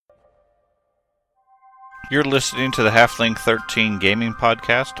You're listening to the Halfling 13 Gaming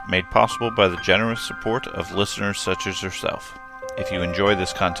Podcast, made possible by the generous support of listeners such as yourself. If you enjoy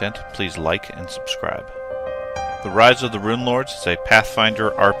this content, please like and subscribe. The Rise of the Rune Lords is a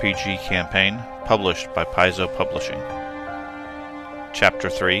Pathfinder RPG campaign published by Paizo Publishing. Chapter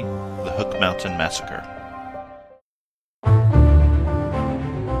 3, The Hook Mountain Massacre.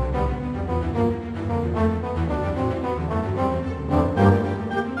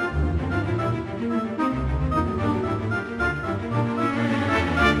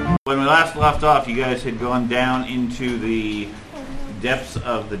 When we last left off, you guys had gone down into the depths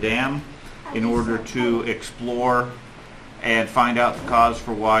of the dam in order to explore and find out the cause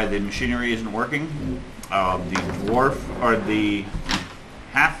for why the machinery isn't working. The dwarf, or the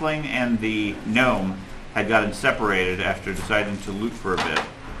halfling and the gnome had gotten separated after deciding to loot for a bit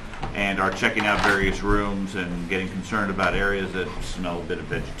and are checking out various rooms and getting concerned about areas that smell a bit of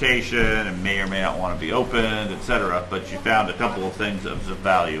vegetation and may or may not want to be opened, etc. But you found a couple of things of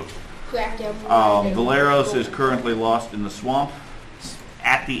value. Valeros is currently lost in the swamp.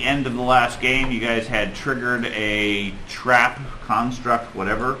 At the end of the last game, you guys had triggered a trap, construct,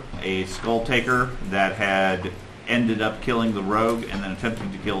 whatever, a skull taker that had ended up killing the rogue and then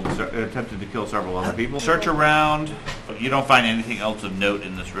attempted to kill several other people. Search around. You don't find anything else of note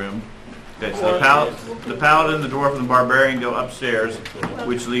in this room. Okay, so the paladin, the dwarf, and the barbarian go upstairs,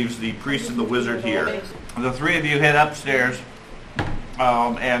 which leaves the priest and the wizard here. The three of you head upstairs,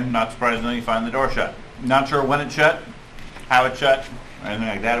 and not surprisingly, you find the door shut. Not sure when it shut, how it shut, or anything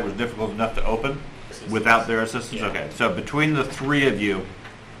like that. It was difficult enough to open without their assistance. Yeah. Okay, so between the three of you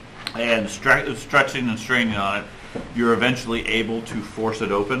and stretching and straining on it, you're eventually able to force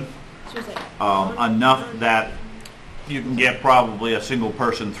it open enough that you can get probably a single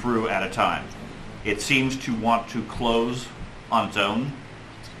person through at a time. It seems to want to close on its own,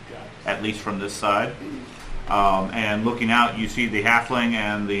 at least from this side. And looking out, you see the halfling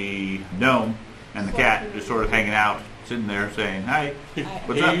and the gnome and the cat just sort of hanging out, sitting there saying, "Hi,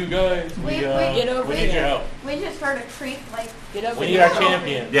 what's up?" You guys, we need your help. We just heard a creep, like, we need our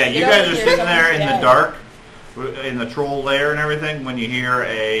champion. Yeah, you guys are sitting there in the dark, in the troll lair and everything, when you hear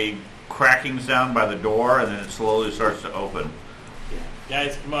a cracking sound by the door, and then it slowly starts to open. Yeah.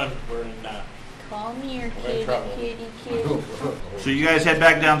 Guys, come on, we're in come here, kitty. So you guys head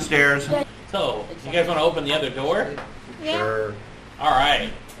back downstairs. So, you guys want to open the other door? Yeah. Sure.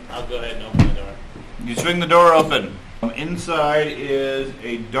 Alright, I'll go ahead and open the door. You swing the door open. Inside is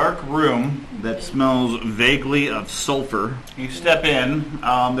a dark room that smells vaguely of sulfur. You step in.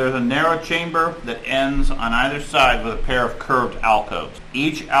 There's a narrow chamber that ends on either side with a pair of curved alcoves.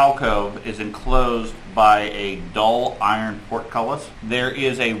 Each alcove is enclosed by a dull iron portcullis. There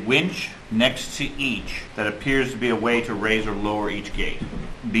is a winch next to each that appears to be a way to raise or lower each gate.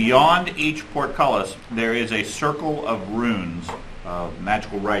 Beyond each portcullis, there is a circle of runes,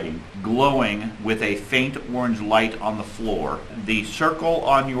 magical writing, glowing with a faint orange light on the floor. The circle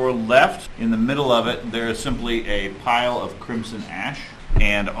on your left, in the middle of it, there is simply a pile of crimson ash.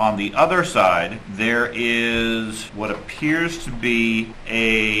 And on the other side, there is what appears to be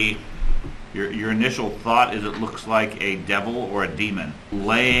your initial thought is it looks like a devil or a demon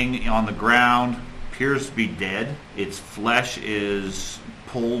laying on the ground, appears to be dead. Its flesh is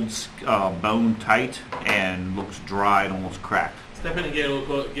pulled bone tight and looks dry and almost cracked. Step in and get a little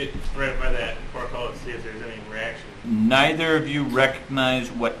close, get right by that portcullis, see if there's any reaction. Neither of you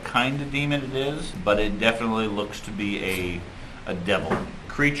recognize what kind of demon it is, but it definitely looks to be a devil.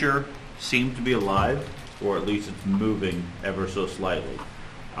 Creature seems to be alive, or at least it's moving ever so slightly.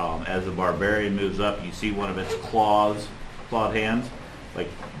 As the barbarian moves up, you see one of its clawed hands,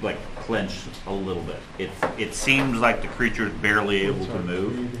 like clenched a little bit. It seems like the creature is barely able to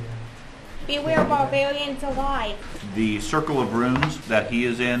move. Beware, barbarians alive. The circle of runes that he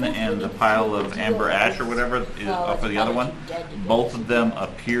is in and the pile of amber ash or whatever is up for the other one, both of them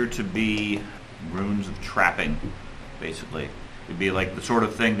appear to be runes of trapping, basically. It'd be like the sort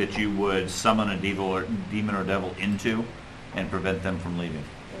of thing that you would summon a demon or devil into and prevent them from leaving.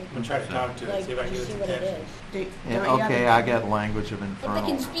 I'm going to try to talk to it, see if I can get its attention. Okay, I got language of infernal. But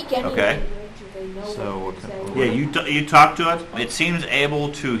they can speak any Okay. So, Yeah, you talk to it. It seems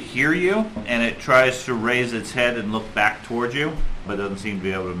able to hear you, and it tries to raise its head and look back towards you, but doesn't seem to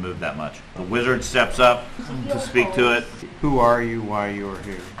be able to move that much. The wizard steps up to speak to it. Who are you? Why you are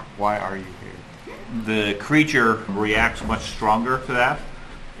here? Why are you here? The creature reacts much stronger to that,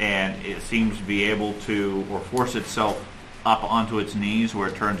 and it seems to be able to, or force itself up onto its knees where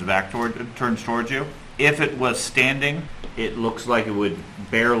it turns towards you. If it was standing, it looks like it would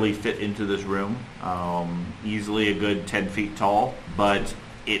barely fit into this room, easily a good 10 feet tall, but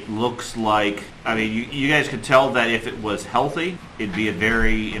It looks like, I mean, you guys could tell that if it was healthy, it'd be a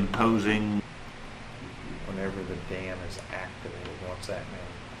very imposing. Whenever the dam is activated, what's that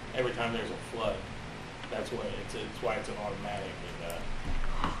mean? Every time there's a flood, that's what it's why it's an automatic.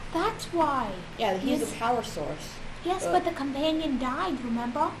 That's why. Yeah, he's Yes. the power source. Yes, but the companion died,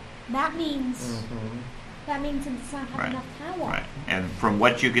 remember? That means Mm-hmm. it does not have Right. enough power. Right. And from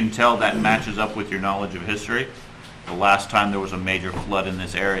what you can tell, that matches up with your knowledge of history. The last time there was a major flood in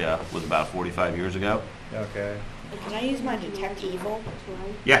this area was about 45 years ago. Okay. Can I use my detect evil?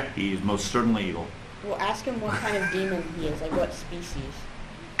 Yeah, he's most certainly evil. Well, ask him what kind of demon he is, like what species.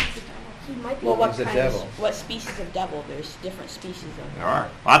 He might be Well, what He's a kind devil. What species of devil? There's different species of There are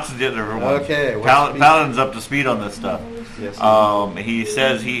lots of different ones. Okay, what Paladin's up to speed on this stuff. Yes. He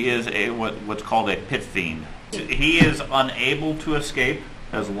says he is what's called a pit fiend. He is unable to escape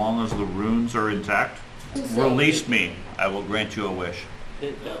as long as the runes are intact. Release me, I will grant you a wish.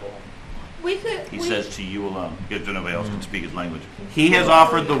 Pit devil. We could. He says to you alone, because nobody else can speak his language. He has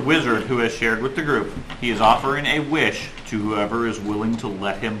offered the wizard who has shared with the group. He is offering a wish to whoever is willing to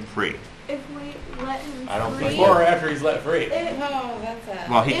let him free. If we let him I don't free, think Before or after he's let free? Oh, that's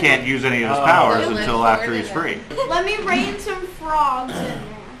Well, he can't use any of his powers Oh. until after he's free. let me rain some frogs in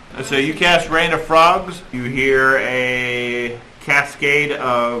there. So you cast Rain of Frogs. You hear a cascade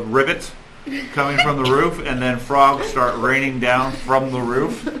of rivets coming from the roof, and then frogs start raining down from the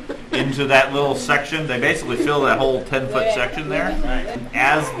roof into that little section. They basically fill that whole 10-foot section there. Right.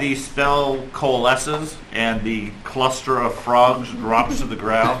 As the spell coalesces and the cluster of frogs drops to the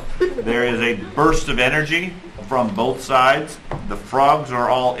ground, there is a burst of energy from both sides. The frogs are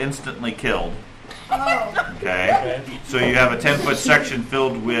all instantly killed. Oh. Okay? So you have a 10-foot section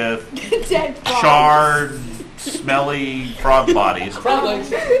filled with Dead frogs. charred, smelly frog bodies.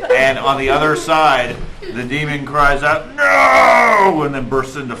 And on the other side, the demon cries out, "No!" and then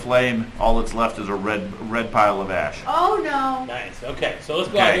bursts into flame. All that's left is a red pile of ash. Oh no. Nice. Okay, so let's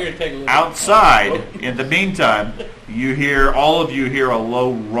go out here and take a look. Outside, in the meantime, all of you hear a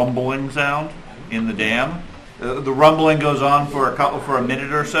low rumbling sound in the dam. The rumbling goes on for a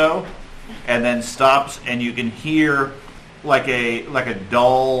minute or so, and then stops, and you can hear like a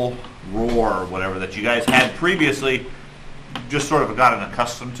dull roar or whatever that you guys had previously just sort of gotten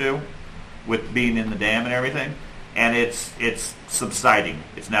accustomed to with being in the dam and everything, and it's subsiding.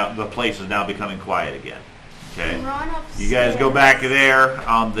 The place is now becoming quiet again. Okay. Run You guys go back there.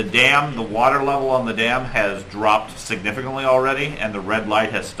 The water level on the dam has dropped significantly already, and the red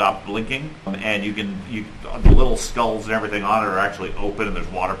light has stopped blinking. And the little skulls and everything on it are actually open, and there's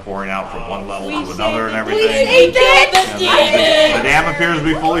water pouring out from one level to another and everything. saved it! And the dam appears to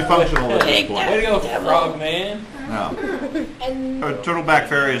be fully functional at this point. Way to go, frog man. No. Turtleback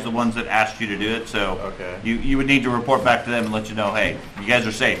Fairy is the ones that asked you to do it, so Okay. you would need to report back to them and let you know, hey, you guys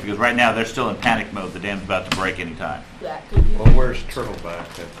are safe, because right now they're still in panic mode. The dam's about to break anytime. Well, where's Turtleback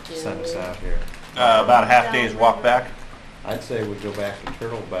that sent us out here? About a half day's walk back. I'd say we go back to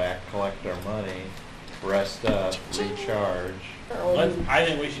Turtleback, collect our money, rest up, recharge. I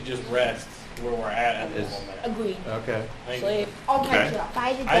think we should just rest where we're at the Is- moment. Agreed. Okay. I think- Sleep. I'll Okay. catch you up. By the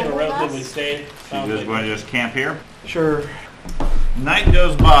I think devil we're relatively dust. safe. You Sounds just like- going to just camp here? Sure. Night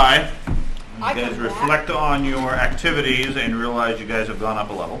goes by. I You guys come back. reflect on your activities and realize you guys have gone up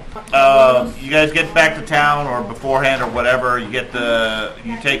a level. You guys get back to town or beforehand or whatever. You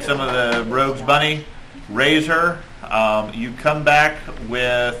take some of the rogue's bunny, raise her. You come back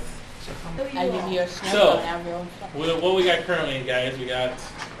with. I give you a So- snow on everyone. What we got currently, guys? We got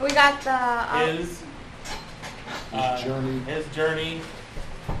We got the. his journey.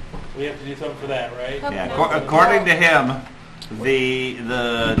 We have to do something for that, right? Okay. Yeah, according to him, the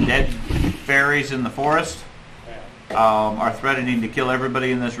dead fairies in the forest Yeah. are threatening to kill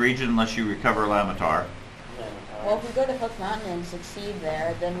everybody in this region unless you recover Lamatar. Well, if we go to Hook Mountain and succeed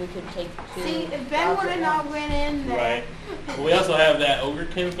there, then we could take two. See, if Ben would have not went in there. Right. But we also have that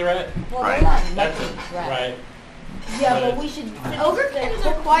Ogrekin threat. Well, Right. they're not That's nothing, right. Yeah, but we should. Ogrekins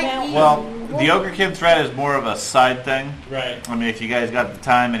are quite easy. Well, the Ogrekin threat is more of a side thing. Right. I mean, if you guys got the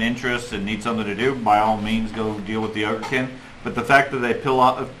time and interest and need something to do, by all means, go deal with the Ogrekin. But the fact that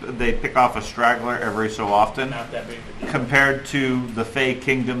they pick off a straggler every so often, Not that big of a deal. compared to the Fey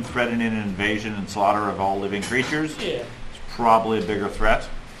Kingdom threatening an invasion and slaughter of all living creatures, Yeah. it's probably a bigger threat.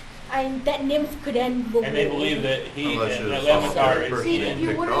 And that nymph could end the And they war. believe that he Unless that it's Lamatar solitary is person. See, if in. you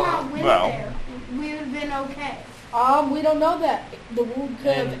picked would have not off. went Well. there, we would have been okay. We don't know that. The wound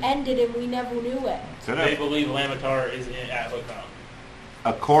could have And- ended and we never knew it. Could They have. believe Lamatar is at Hook Mountain.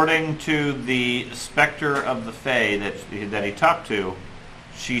 According to the specter of the Fae that he talked to,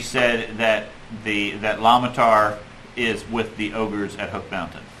 she said that Lamatar is with the ogres at Hook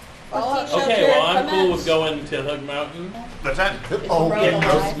Mountain. Fallout Okay, shelter well, I'm cool commenced. with going to Hook Mountain. What's that? Oh,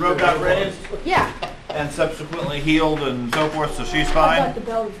 yeah. Road got raised Yeah. and subsequently healed and so forth, so she's I fine. got the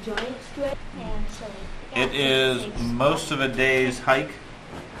bell of giants straight. And so It is most of a day's hike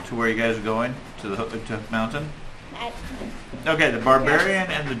to where you guys are going, to the Hook Mountain. Okay, the barbarian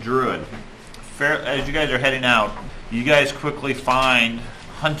and the druid. As you guys are heading out, you guys quickly find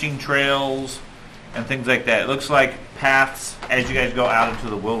hunting trails and things like that. It looks like paths as you guys go out into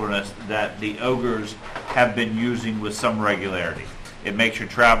the wilderness that the ogres have been using with some regularity. It makes your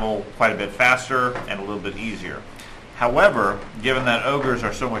travel quite a bit faster and a little bit easier. However, given that ogres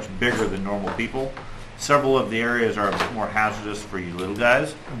are so much bigger than normal people, several of the areas are a bit more hazardous for you little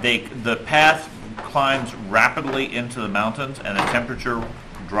guys. The path climbs rapidly into the mountains and the temperature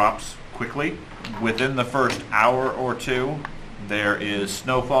drops quickly. Within the first hour or two, there is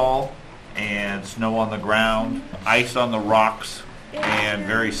snowfall and snow on the ground, ice on the rocks, and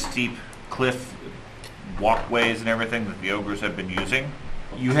very steep cliff walkways and everything that the ogres have been using.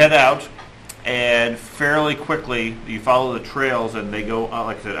 You head out, and fairly quickly you follow the trails, and they go,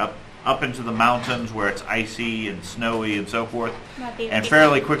 like I said, up into the mountains where it's icy and snowy and so forth. And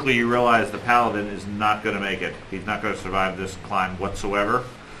fairly quickly you realize the paladin is not going to make it. He's not going to survive this climb whatsoever.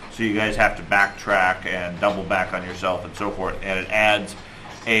 So you guys have to backtrack and double back on yourself and so forth. And it adds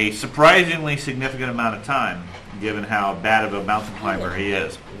a surprisingly significant amount of time, given how bad of a mountain climber he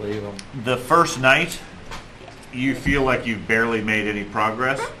is. Leave them. The first night, you feel like you've barely made any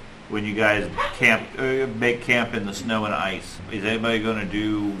progress when you guys make camp in the snow and ice. Is anybody going to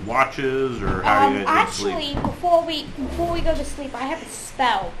do watches, or how are you guys going to sleep? Actually, before we go to sleep, I have a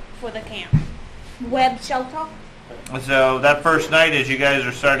spell for the camp. Web shelter. So that first night, as you guys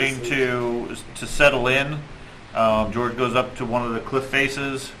are starting to settle in, George goes up to one of the cliff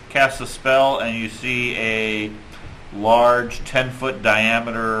faces, casts a spell, and you see a large 10-foot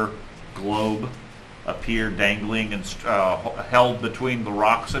diameter globe appear dangling and held between the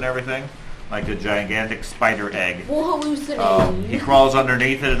rocks and everything, like a gigantic spider egg. We'll hallucinate. He crawls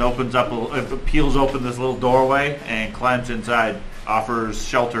underneath it and peels open this little doorway and climbs inside. Offers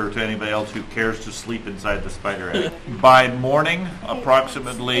shelter to anybody else who cares to sleep inside the spider egg. By morning,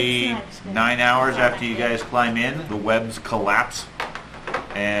 approximately 9 hours after you guys climb in, the webs collapse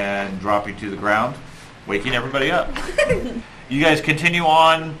and drop you to the ground, waking everybody up. You guys continue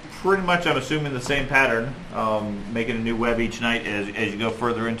on pretty much, I'm assuming, the same pattern, making a new web each night as you go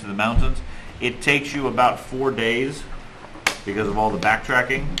further into the mountains. It takes you about 4 days because of all the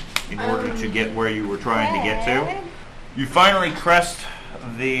backtracking in order to get where you were trying to get to. You finally crest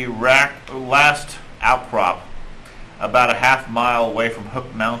the last outcrop about a half mile away from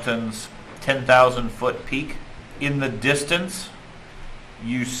Hook Mountain's 10,000-foot peak. In the distance,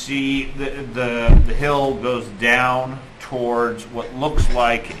 you see the hill goes down towards what looks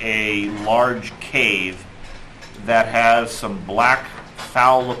like a large cave that has some black,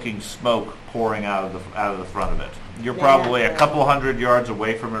 foul-looking smoke pouring out of the front of it. You're probably a couple hundred yards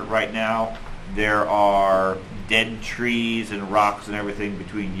away from it right now. There are dead trees and rocks and everything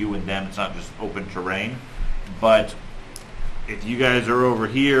between you and them. It's not just open terrain. But if you guys are over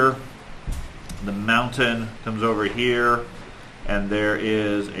here, the mountain comes over here, and there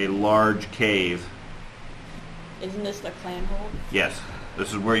is a large cave. Isn't this the clanhold? Yes,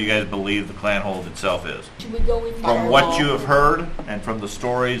 this is where you guys believe the clanhold itself is. Should we go in From what you have heard, and from the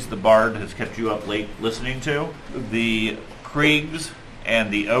stories the bard has kept you up late listening to, the Kriegs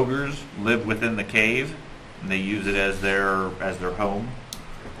and the ogres live within the cave, and they use it as their home.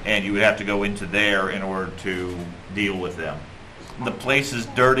 And you would have to go into there in order to deal with them. The place is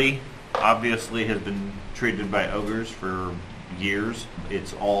dirty. Obviously, has been treated by ogres for years.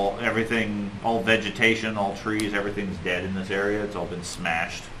 It's all vegetation, all trees, everything's dead in this area. It's all been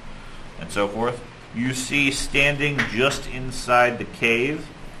smashed and so forth. You see, standing just inside the cave,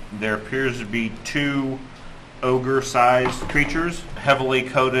 there appears to be two ogre-sized creatures, heavily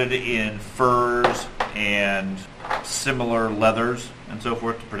coated in furs and similar leathers and so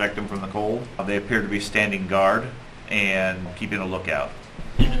forth to protect them from the cold. They appear to be standing guard and keeping a lookout.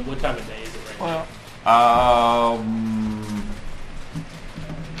 And what time of day is it right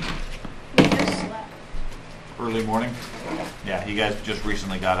We just slept. Early morning. Yeah, you guys just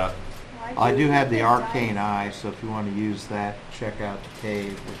recently got up. I do have the arcane eye, so if you want to use that, check out the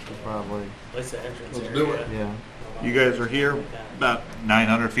cave, which will probably, now? What's the entrance Let's area? do it. yeah. You guys are here about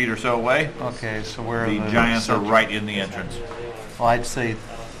 900 feet or so away. Okay, so where The giants are right in the entrance. Well, I'd say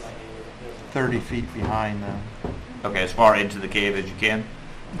 30 feet behind them. Okay, as far into the cave as you can.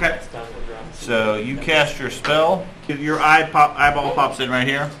 Okay. So you cast your spell. Your eyeball pops in right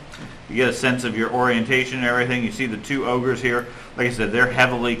here. You get a sense of your orientation and everything. You see the two ogres here. Like I said, they're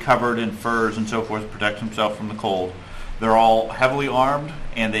heavily covered in furs and so forth to protect themselves from the cold. They're all heavily armed,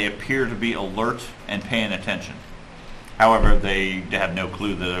 and they appear to be alert and paying attention. However, they have no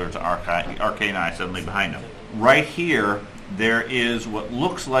clue that there's an arcane eye suddenly behind them. Right here, there is what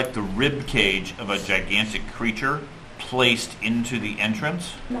looks like the rib cage of a gigantic creature placed into the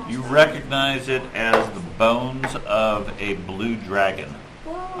entrance. You recognize it as the bones of a blue dragon.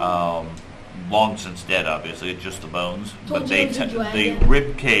 Long since dead, obviously. It's just the bones. But the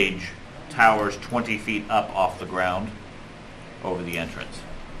rib cage towers 20 feet up off the ground over the entrance,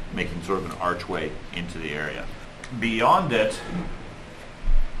 making sort of an archway into the area. Beyond it,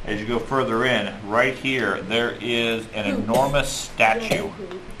 as you go further in, right here, there is an enormous statue.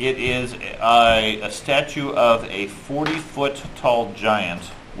 It is a statue of a 40-foot tall giant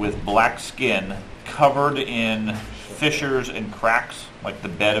with black skin covered in fissures and cracks like the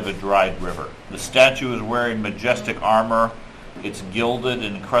bed of a dried river. The statue is wearing majestic armor. It's gilded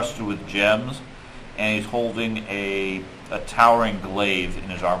and encrusted with gems, and he's holding a towering glaive in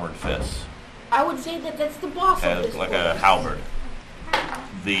his armored fists. I would say that that's the boss of this Like place. a halberd.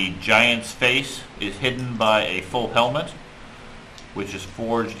 The giant's face is hidden by a full helmet, which is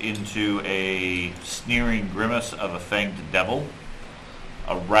forged into a sneering grimace of a fanged devil.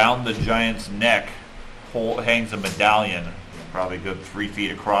 Around the giant's neck hangs a medallion, probably a good 3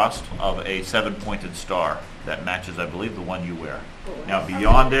 feet across, of a 7-pointed star that matches, I believe, the one you wear. Now,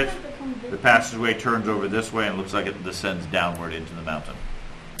 beyond it, the passageway turns over this way and looks like it descends downward into the mountain.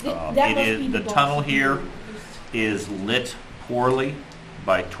 The tunnel here is lit poorly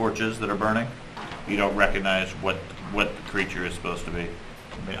by torches that are burning. You don't recognize what the creature is supposed to be.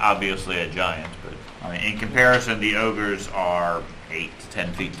 I mean, obviously a giant, but in comparison, the ogres are 8 to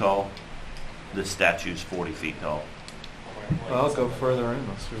 10 feet tall. This statue's 40 feet tall. Well, I'll go further in.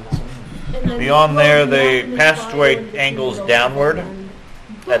 Let's see what's in there. Beyond there, the passageway angles downward and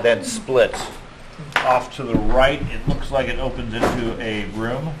then splits. Off to the right, it looks like it opens into a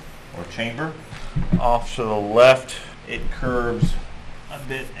room or chamber. Off to the left, it curves a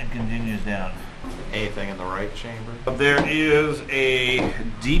bit and continues down. Anything in the right chamber? There is a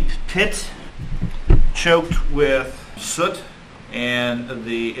deep pit choked with soot, and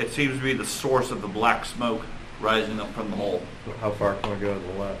it seems to be the source of the black smoke rising up from the hole. How far can we go to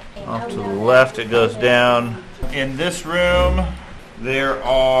the left? Off to the left, it goes down. In this room, there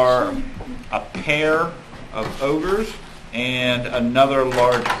are a pair of ogres and another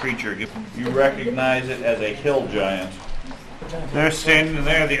large creature. You recognize it as a hill giant. They're standing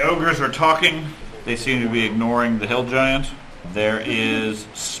there. The ogres are talking. They seem to be ignoring the hill giant. There is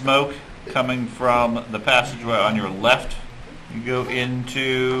smoke coming from the passageway on your left. You go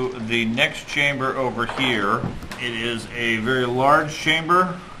into the next chamber over here. It is a very large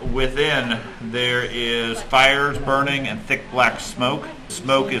chamber. Within, there is fires burning and thick black smoke.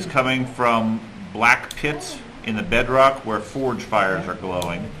 Smoke is coming from black pits in the bedrock where forge fires are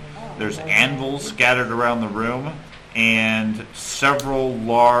glowing. There's anvils scattered around the room, and several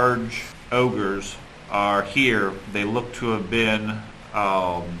large ogres are here. They look to have been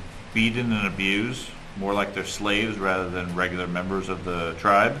beaten and abused, more like they're slaves rather than regular members of the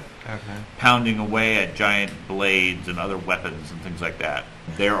tribe, pounding away at giant blades and other weapons and things like that.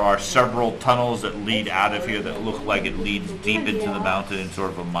 There are several tunnels that lead out of here that look like it leads deep into the mountain in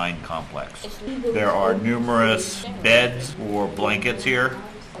sort of a mine complex. There are numerous beds or blankets here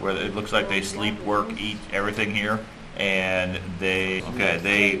where it looks like they sleep, work, eat, everything here. And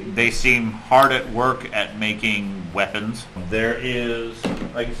they seem hard at work at making weapons. There is,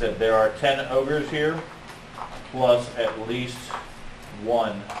 like I said, there are 10 ogres here, plus at least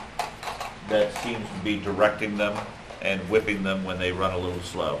one that seems to be directing them and whipping them when they run a little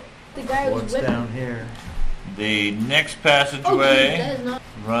slow. The guy was What's whipping. down here? The next passageway that is not.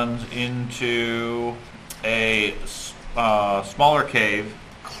 runs into a smaller cave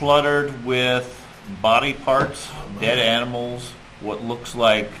cluttered with body parts, dead animals, what looks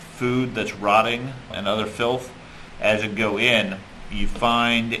like food that's rotting, and other filth. As you go in, you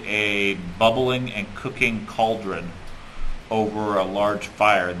find a bubbling and cooking cauldron over a large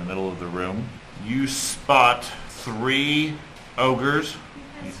fire in the middle of the room. You spot 3 ogres,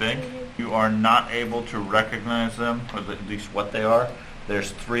 you think. You are not able to recognize them, or at least what they are.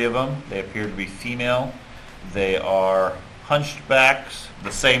 There's 3 of them. They appear to be female. They are hunchbacks,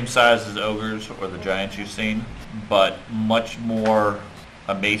 the same size as ogres or the giants you've seen, but much more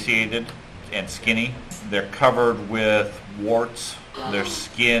emaciated and skinny. They're covered with warts. Their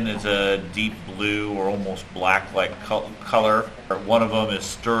skin is a deep blue or almost black-like color. One of them is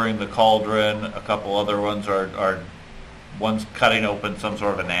stirring the cauldron. A couple other ones are One's cutting open some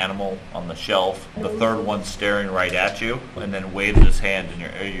sort of an animal on the shelf. The third one's staring right at you, and then waves his hand,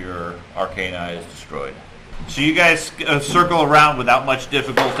 and your arcane eye is destroyed. So you guys circle around without much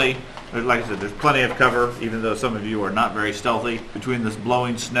difficulty. Like I said, there's plenty of cover, even though some of you are not very stealthy. Between this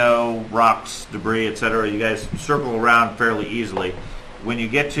blowing snow, rocks, debris, etc., you guys circle around fairly easily. When you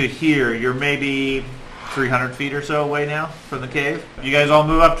get to here, you're maybe 300 feet or so away now from the cave. You guys all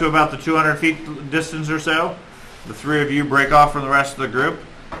move up to about the 200 feet distance or so. The three of you break off from the rest of the group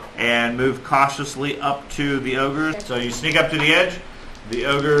and move cautiously up to the ogres. So you sneak up to the edge. The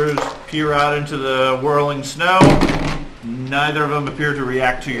ogres peer out into the whirling snow. Neither of them appear to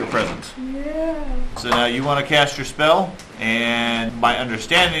react to your presence. Yeah. So now you want to cast your spell, and my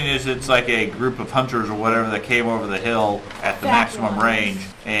understanding is it's like a group of hunters or whatever that came over the hill at the maximum range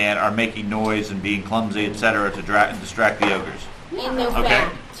and are making noise and being clumsy, etc., to distract the ogres. And they're Okay.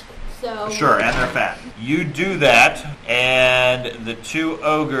 fat. So. Sure, and they're fat. You do that, and the two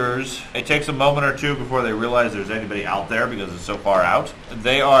ogres, it takes a moment or two before they realize there's anybody out there because it's so far out.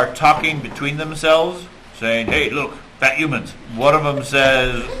 They are talking between themselves, saying, "Hey, look, fat humans." One of them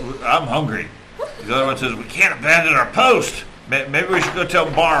says, "I'm hungry." The other one says, "We can't abandon our post. Maybe we should go tell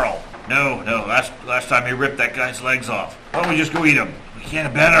Barl." No, last time he ripped that guy's legs off. Why don't we just go eat him? We can't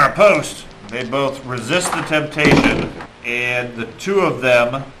abandon our post. They both resist the temptation, and the two of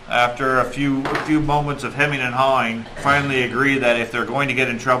them, after a few moments of hemming and hawing, finally agree that if they're going to get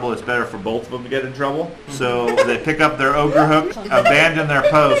in trouble, it's better for both of them to get in trouble. So they pick up their ogre hook, abandon their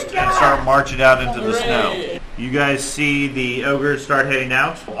post, and start marching out into the snow. You guys see the ogres start heading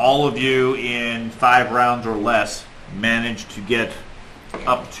out. All of you in 5 rounds or less manage to get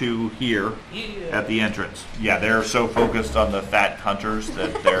up to here at the entrance. Yeah, they're so focused on the fat hunters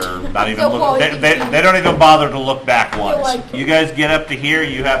that they're not even looking. They don't even bother to look back once. You guys get up to here.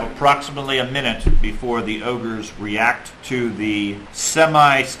 You have approximately a minute before the ogres react to the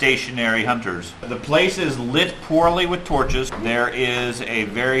semi-stationary hunters. The place is lit poorly with torches. There is a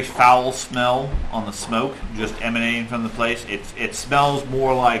very foul smell on the smoke just emanating from the place. It smells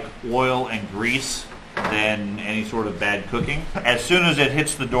more like oil and grease than any sort of bad cooking. As soon as it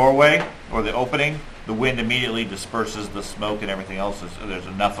hits the doorway or the opening, the wind immediately disperses the smoke and everything else. There's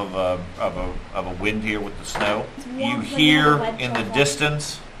enough of a wind here with the snow. You hear in the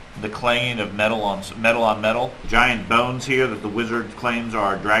distance the clanging of metal on metal. Giant bones here that the wizard claims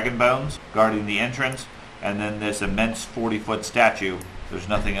are dragon bones guarding the entrance, and then this immense 40-foot statue. There's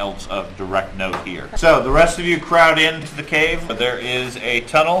nothing else of direct note here. So the rest of you crowd into the cave. There is a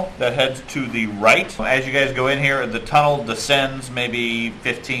tunnel that heads to the right. As you guys go in here, the tunnel descends maybe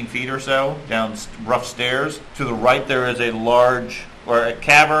 15 feet or so down rough stairs. To the right there is a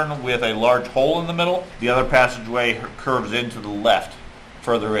cavern with a large hole in the middle. The other passageway curves into the left,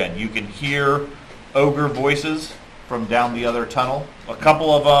 further in. You can hear ogre voices from down the other tunnel. A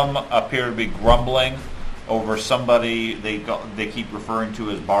couple of them appear to be grumbling over somebody they keep referring to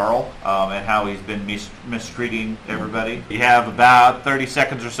as Barl, and how he's been mistreating everybody. You have about 30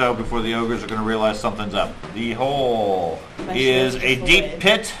 seconds or so before the ogres are going to realize something's up. The hole is a deep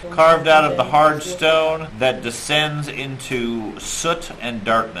pit carved out of the hard stone that descends into soot and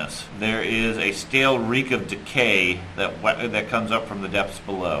darkness. There is a stale reek of decay that comes up from the depths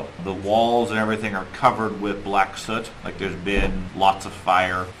below. The walls and everything are covered with black soot, like there's been lots of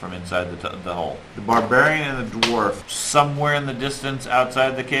fire from inside the hole. The barbarian and the dwarf, somewhere in the distance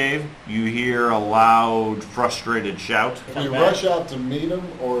outside the cave, you hear a loud, frustrated shout. If we rush out to meet them,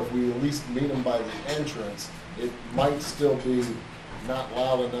 or if we at least meet them by the entrance, it might still be not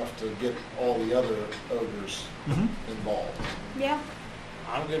loud enough to get all the other ogres involved. Yeah.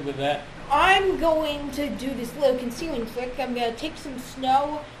 I'm good with that. I'm going to do this little concealing trick. I'm going to take some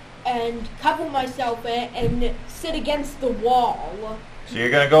snow and cover myself in it and sit against the wall. So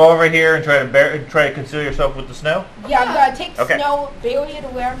you're going to go over here and try to conceal yourself with the snow? Yeah, I'm going to take Okay. snow, bury it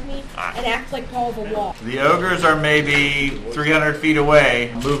around me, and act like part of a wall. The ogres are maybe 300 feet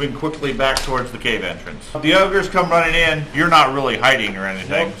away, moving quickly back towards the cave entrance. The ogres come running in. You're not really hiding or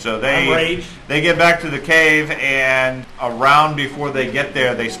anything, Nope. so I'm raged. they get back to the cave, and a round before they get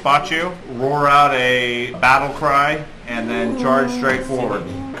there, they spot you, roar out a battle cry, and then charge straight forward.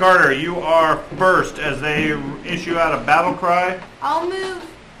 Carter, you are first as they issue out a battle cry. I'll move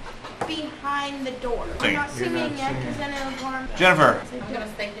behind the door. You're I'm not singing yet because then it'll warm. Jennifer.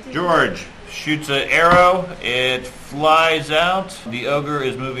 George shoots an arrow. It flies out. The ogre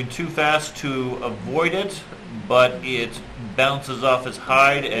is moving too fast to avoid it, but it bounces off his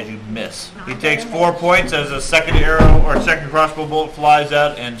hide as you miss. He takes 4 points as a second arrow or second crossbow bolt flies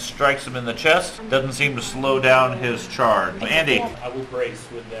out and strikes him in the chest. Doesn't seem to slow down his charge. Andy. I will brace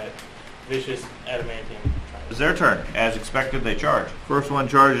with that vicious adamantium trident. It's their turn. As expected, they charge. First one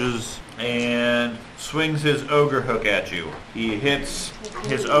charges and swings his ogre hook at you. He hits,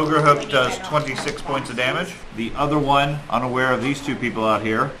 his ogre hook does 26 points of damage. The other one, unaware of these two people out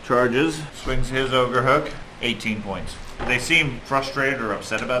here, charges, swings his ogre hook, 18 points. They seem frustrated or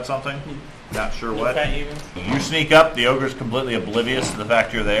upset about something. Not sure what. You sneak up, the ogre's completely oblivious to the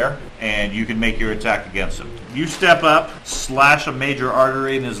fact you're there, and you can make your attack against him. You step up, slash a major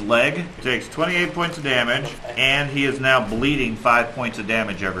artery in his leg, takes 28 points of damage, and he is now bleeding 5 points of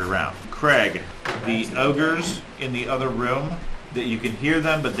damage every round. Craig, the ogres in the other room, that you can hear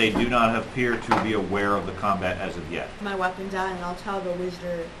them, but they do not appear to be aware of the combat as of yet. My weapon's out, and I'll tell the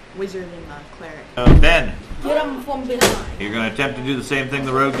wizard and the cleric. Ben, Get him from behind. you're going to attempt to do the same thing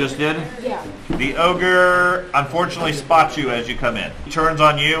the rogue just did? Yeah. The ogre unfortunately spots you as you come in. He turns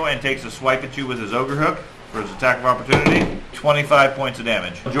on you and takes a swipe at you with his ogre hook for his attack of opportunity. 25 points of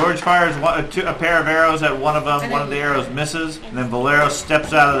damage. George fires a pair of arrows at one of them. One of the arrows misses. And then Valero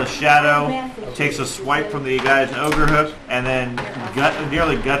steps out of the shadow, takes a swipe from the guy's ogre hook, and then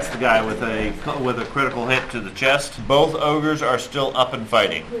nearly guts the guy with a critical hit to the chest. Both ogres are still up and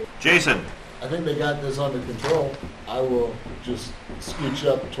fighting. Jason. I think they got this under control. I will just scooch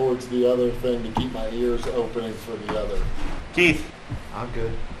up towards the other thing to keep my ears opening for the other. Keith. I'm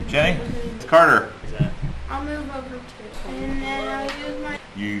good. Jenny. Carter. I'll move over too. And then I'll use my...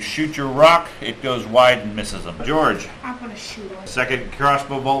 You shoot your rock, it goes wide and misses him. George. I'm going to shoot him. Second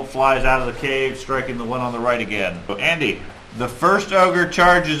crossbow bolt flies out of the cave, striking the one on the right again. Andy. The first ogre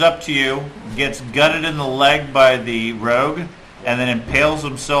charges up to you, gets gutted in the leg by the rogue, and then impales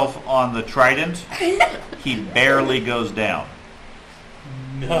himself on the trident. He barely goes down.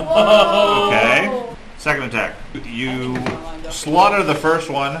 No. Okay. Second attack. You slaughter the first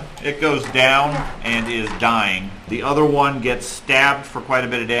one. It goes down and is dying. The other one gets stabbed for quite a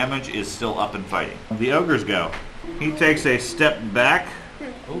bit of damage, is still up and fighting. The ogres go. He takes a step back.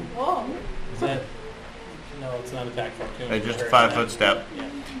 Is that... No, it's not attack opportunity. Just a 5-foot step.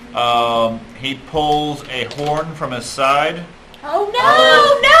 Yeah. He pulls a horn from his side Oh,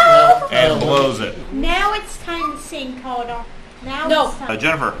 no! and blows it. Now it's time to sing, Carter. Now No. it's time.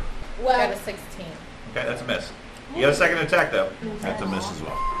 Jennifer. Got a 16. Okay, that's a miss. You got a second attack, though. That's a miss as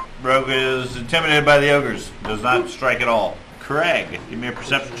well. Rogue is intimidated by the ogres. Does not strike at all. Craig, give me a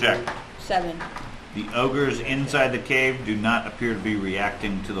perception check. 7. The ogres inside the cave do not appear to be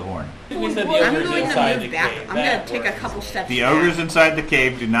reacting to the horn. We said the I'm ogres going inside to the move back. cave. I'm going to take a couple steps The back. ogres inside the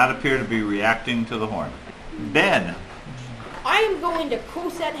cave do not appear to be reacting to the horn. Ben. I am going to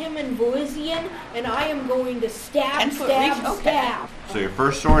curse at him in Valizian, and I am going to stab, 10-foot stab, reach? Okay. stab. So your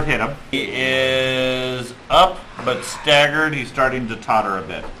first sword hit him. He is up, but staggered. He's starting to totter a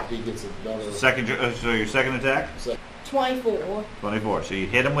bit. He gets another. So your second attack? 24. 24. So you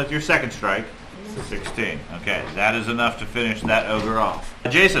hit him with your second strike. 16. Okay, that is enough to finish that ogre off.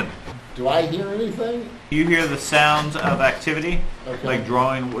 Jason. Do I hear anything? You hear the sounds of activity, Okay. like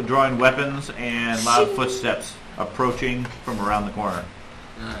drawing weapons and loud footsteps approaching from around the corner.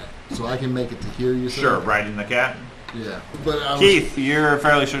 Alright. So I can make it to here, you said? Sure, riding the cat. Yeah. But I was, Keith, you're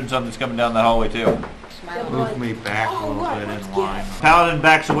fairly certain something's coming down that hallway too. Move me back a little bit in line. Paladin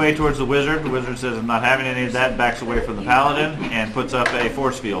backs away towards the wizard. The wizard says, I'm not having any of that, backs away from the paladin, and puts up a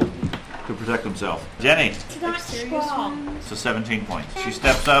force field to protect himself. Jenny, It's not strong. so 17 points. She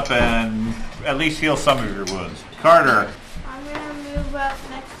steps up and at least heals some of your wounds. Carter, I'm going to move up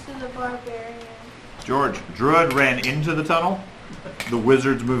next to the barbarian. George, Druid ran into the tunnel. The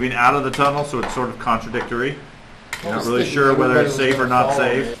wizard's moving out of the tunnel, so it's sort of contradictory. You're not really sure whether it's safe or not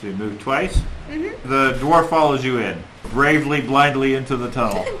safe. So you move twice. The dwarf follows you in, bravely, blindly into the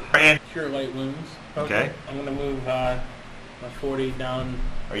tunnel. And Cure light wounds. Okay. I'm going to move my 40 down,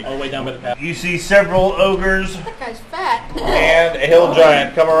 all the way down by the path. you see several ogres That guy's fat. and a hill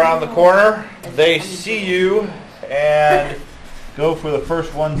giant come around the corner. They see you and go for the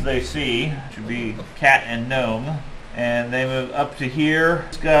first ones they see, which would be cat and gnome. And they move up to here.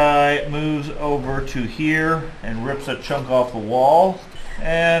 This guy moves over to here and rips a chunk off the wall.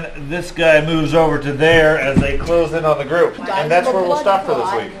 And this guy moves over to there as they close in on the group. And that's where we'll stop for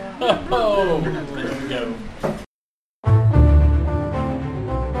this week. Oh, there we go.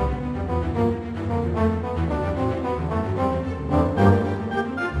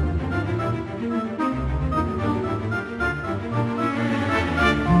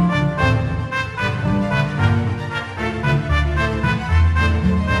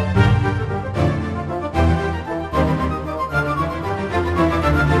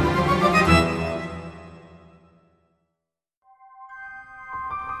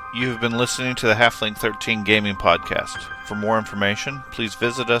 You have been listening to the Halfling 13 Gaming Podcast. For more information, please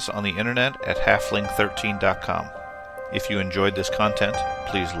visit us on the internet at halfling13.com. If you enjoyed this content,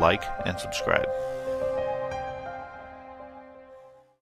 please like and subscribe.